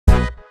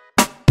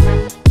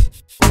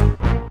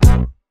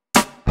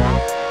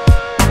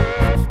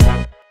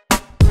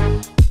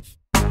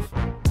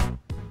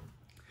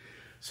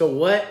So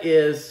what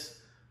is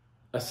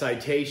a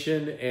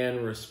citation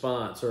and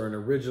response, or an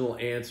original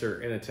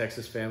answer in a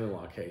Texas family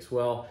law case?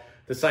 Well,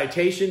 the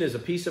citation is a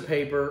piece of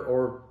paper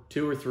or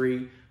 2 or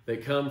 3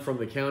 that come from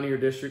the county or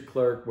district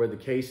clerk where the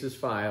case is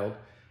filed,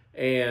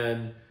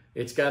 and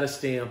it's got a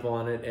stamp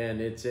on it,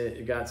 and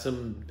it got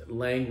some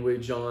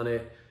language on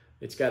it.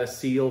 It's got a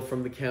seal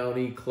from the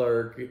county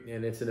clerk,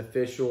 and it's an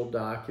official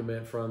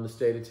document from the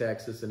state of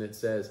Texas, and it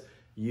says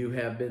you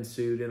have been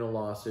sued in a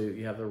lawsuit.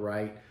 You have the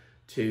right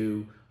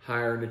to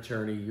hire an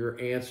attorney. Your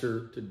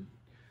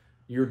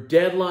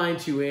deadline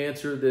to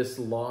answer this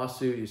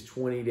lawsuit is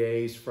 20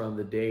 days from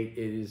the date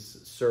it is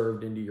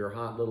served into your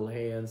hot little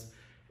hands.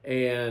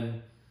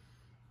 And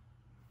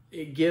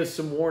it gives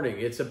some warning.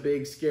 It's a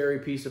big, scary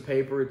piece of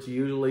paper. It's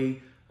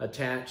usually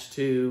attached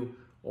to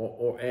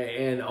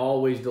and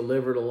always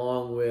delivered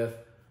along with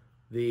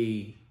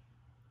the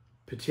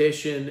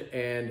petition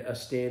and a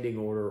standing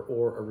order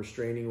or a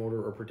restraining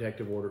order or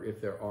protective order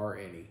if there are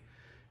any.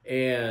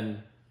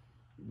 And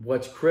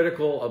what's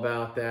critical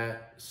about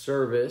that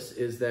service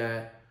is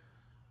that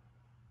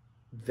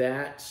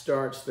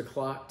starts the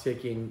clock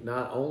ticking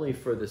not only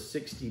for the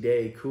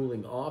 60-day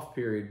cooling off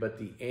period, but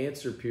the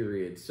answer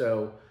period.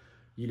 So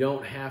you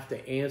don't have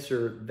to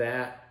answer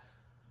that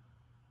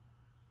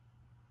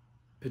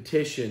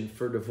petition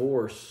for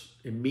divorce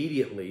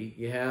immediately.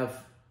 You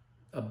have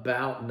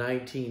about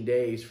 19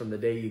 days from the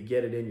day you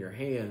get it in your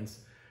hands.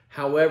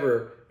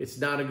 However, it's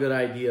not a good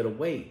idea to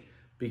wait,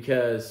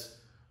 because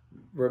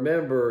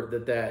remember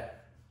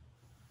that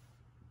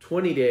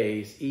 20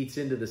 days eats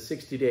into the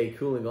 60-day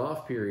cooling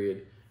off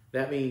period.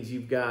 That means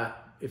you've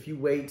got, if you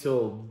wait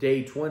till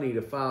day 20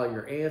 to file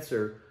your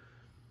answer,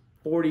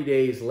 40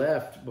 days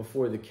left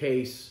before the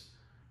case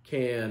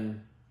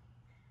can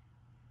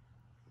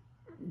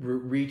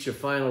reach a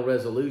final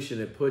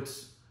resolution. It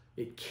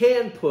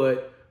can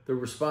put the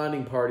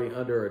responding party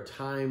under a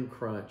time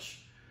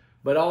crunch,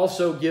 but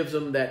also gives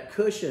them that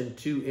cushion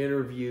to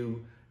interview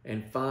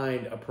and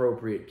find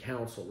appropriate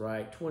counsel,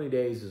 right? 20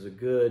 days is a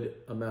good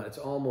amount. It's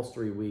almost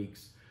 3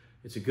 weeks.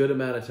 It's a good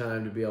amount of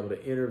time to be able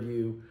to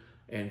interview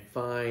and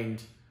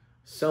find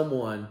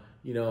someone,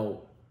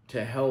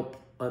 to help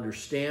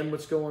understand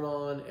what's going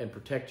on and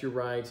protect your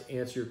rights,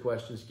 answer your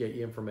questions, get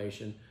you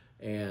information,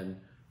 and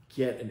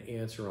get an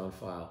answer on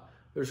file.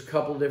 There's a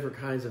couple different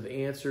kinds of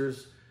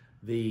answers.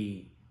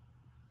 The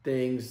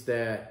things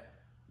that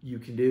you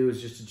can do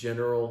is just a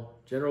general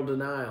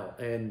denial.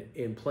 And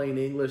in plain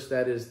English,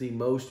 that is the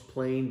most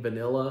plain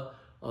vanilla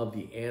of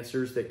the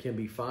answers that can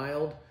be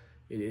filed.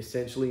 It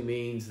essentially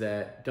means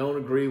that don't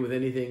agree with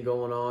anything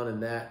going on in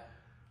that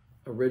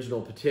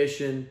original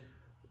petition,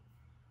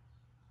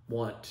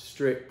 want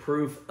strict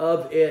proof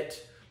of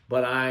it,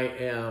 but I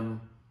am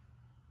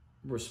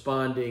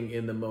responding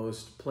in the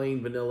most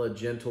plain vanilla,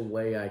 gentle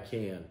way I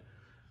can.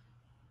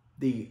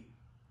 The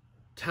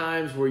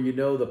times where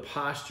the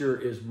posture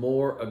is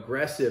more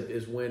aggressive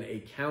is when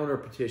a counter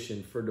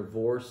petition for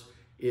divorce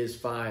is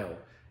filed.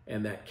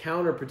 And that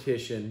counter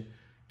petition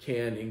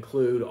can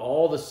include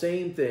all the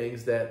same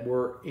things that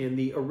were in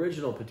the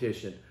original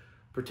petition: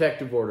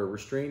 protective order,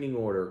 restraining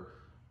order,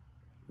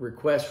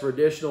 request for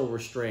additional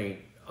restraint,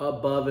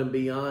 above and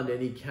beyond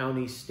any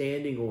county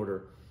standing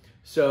order.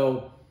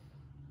 So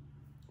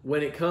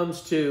when it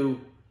comes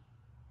to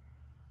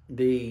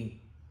the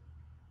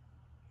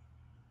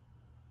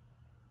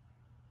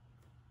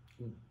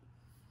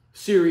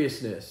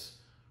seriousness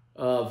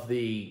of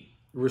the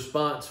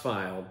response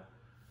filed,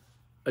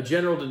 a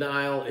general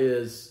denial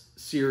is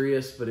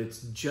serious, but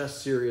it's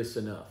just serious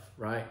enough,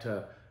 right?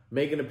 To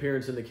make an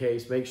appearance in the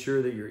case, make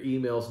sure that your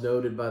email's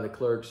noted by the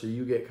clerk so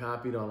you get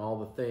copied on all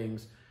the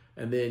things,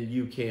 and then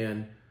you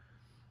can,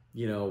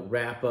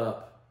 wrap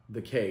up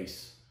the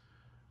case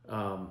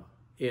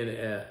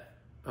in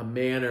a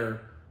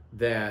manner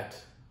that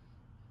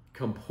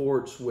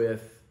comports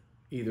with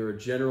either a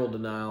general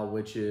denial,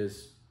 which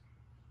is,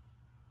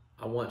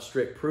 I want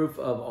strict proof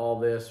of all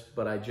this,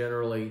 but I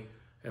generally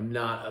am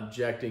not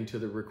objecting to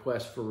the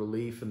request for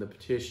relief in the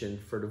petition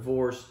for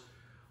divorce,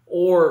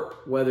 or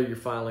whether you're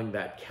filing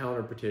that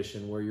counter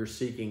petition where you're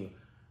seeking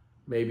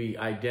maybe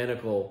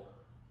identical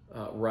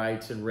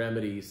rights and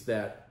remedies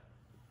that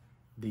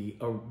the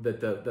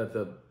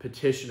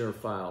petitioner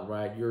filed,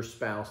 right? Your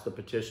spouse, the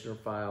petitioner,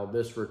 filed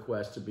this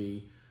request to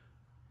be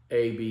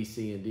A, B,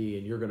 C, and D,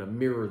 and you're going to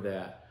mirror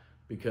that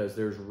because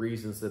there's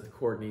reasons that the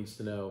court needs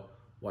to know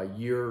why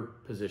your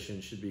position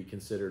should be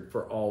considered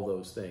for all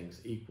those things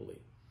equally.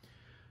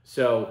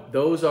 So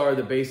those are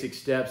the basic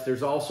steps.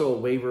 There's also a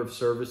waiver of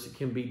service that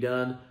can be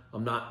done.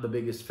 I'm not the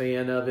biggest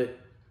fan of it.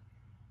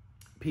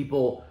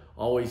 People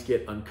always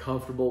get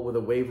uncomfortable with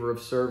a waiver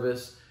of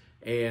service,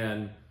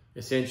 and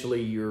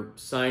essentially you're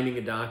signing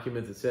a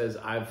document that says,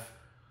 I've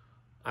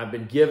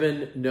been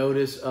given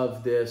notice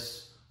of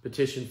this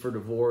petition for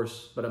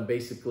divorce, but I'm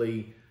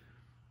basically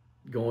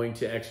going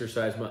to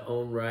exercise my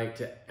own right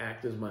to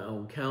act as my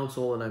own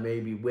counsel, and I may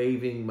be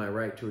waiving my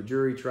right to a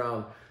jury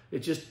trial. It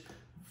just,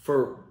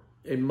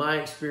 in my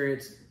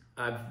experience,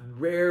 I've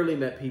rarely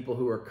met people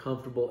who are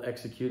comfortable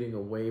executing a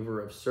waiver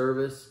of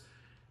service,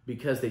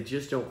 because they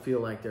just don't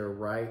feel like their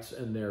rights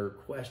and their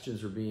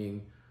questions are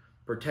being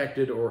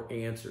protected or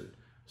answered.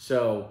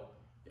 So,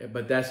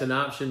 but that's an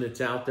option that's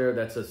out there.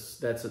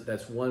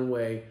 That's one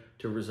way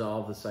to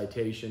resolve the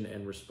citation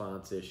and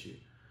response issue.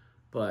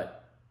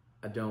 But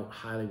I don't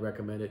highly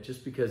recommend it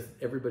just because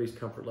everybody's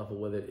comfort level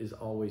with it is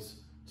always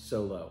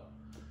so low.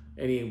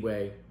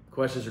 Anyway,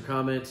 questions or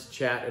comments,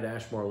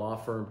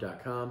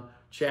 chat@ashmorelawfirm.com.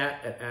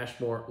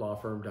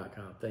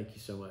 Chat@ashmorelawfirm.com. Thank you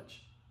so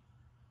much.